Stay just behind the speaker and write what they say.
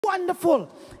wonderful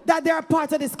that they're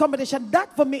part of this competition.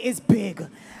 That for me is big.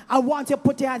 I want you to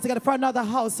put your hands together for another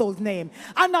household name,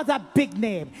 another big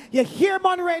name. You hear him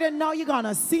on radio now, you're going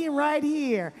to see him right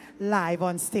here, live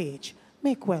on stage.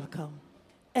 Make welcome,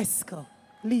 Exco,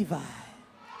 Levi.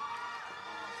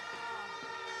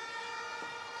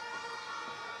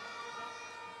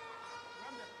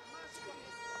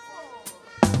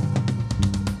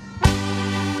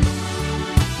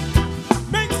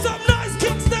 Make some noise,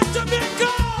 Kingston,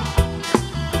 Jamaica!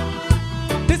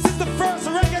 This is the first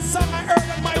reggae song I heard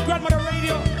on my grandmother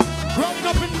radio, growing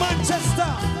up in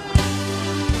Manchester.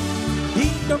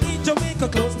 Deep down in Jamaica,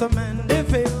 close to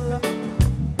Mandeville.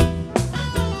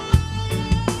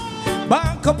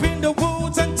 Back up in the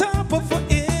woods on top of a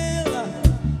hill,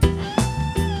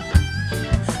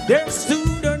 there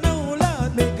stood an old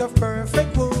lad make of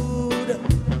perfect wood.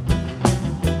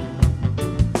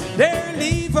 There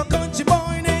lived a country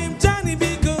boy named Johnny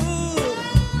B. Good.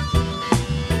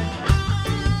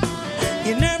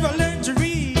 He never learned to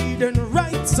read and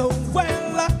write so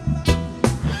well,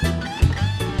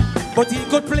 but he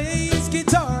could play his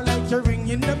guitar like you're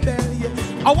ringing the bell.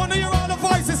 Yeah. I want to hear all the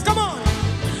voices, come on!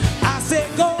 I say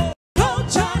go, go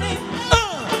Johnny,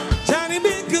 Johnny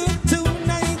be good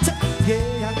tonight,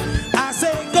 yeah. I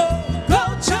say go, go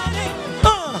Johnny,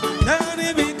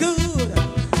 Johnny be good.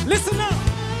 Listen up,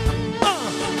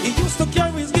 he used to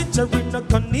carry his guitar in the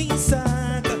gunny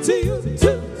sack.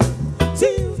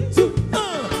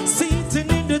 Sitting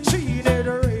in the tree near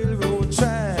the railroad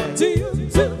track.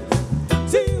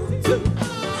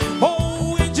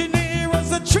 Oh, engineer as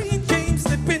the train came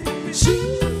slipping,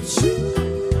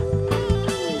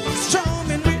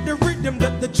 strumming with the rhythm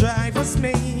that the drivers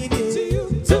made.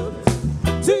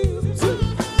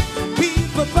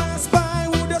 People pass by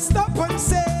would have stopped and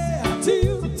say,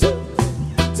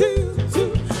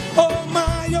 oh my,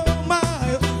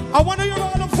 I want to hear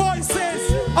all the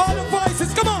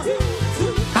voices, come on.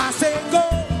 I say go,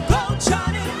 go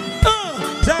Johnny,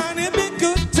 Johnny be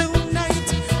good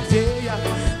tonight, yeah.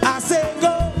 I say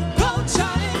go, go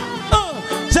Johnny,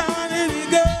 Johnny be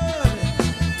good.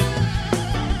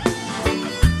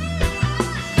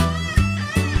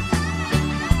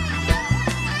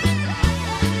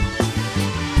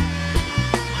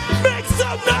 Make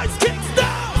some noise, Kingston!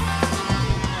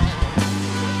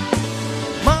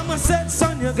 Mama said,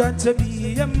 son, you got to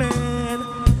be a man.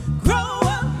 Grow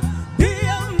up, be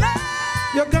a man.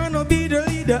 You're gonna be the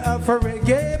leader of a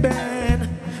reggae band.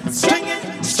 String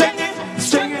it, string it,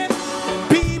 string it.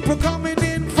 People coming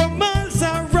in from miles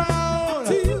around.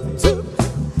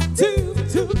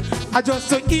 I just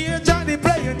to hear Johnny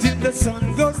play until the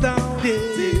sun goes down. Yeah.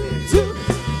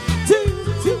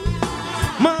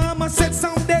 Mama said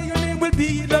someday your name will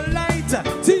be the light.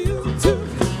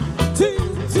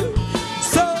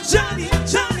 So Johnny,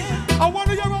 Johnny, I want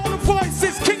to hear all the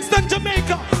voices. Kingston,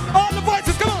 Jamaica, all the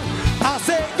voices, come on. I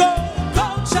say go,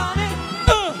 go Johnny,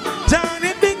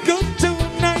 Johnny be good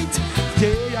tonight,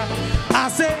 yeah. I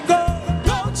say go,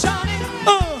 go Johnny,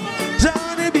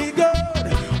 Johnny be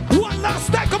good. One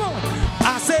last time, come on.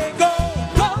 I say go,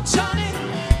 go Johnny,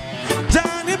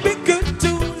 Johnny be good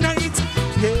tonight,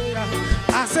 yeah.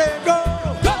 I say go,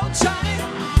 go Johnny,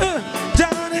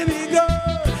 Johnny be good.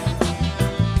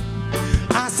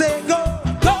 I say go,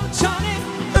 go Johnny,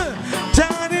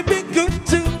 Johnny be good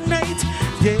tonight,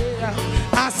 yeah.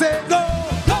 I say go,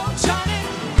 go Johnny,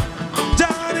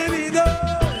 Johnny be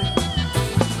good.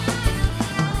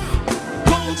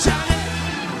 Go Johnny.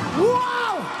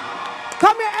 Wow!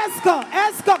 Come here, Exco.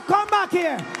 Exco, come back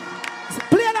here.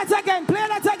 Play that again, play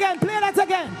that again, play that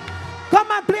again.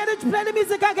 Come on, play the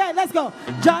music again. Let's go.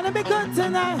 Johnny be good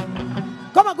tonight.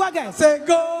 Come on, go again. Say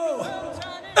go,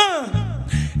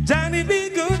 Johnny be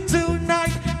good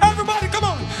tonight. Everybody, come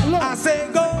on. I say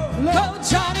go.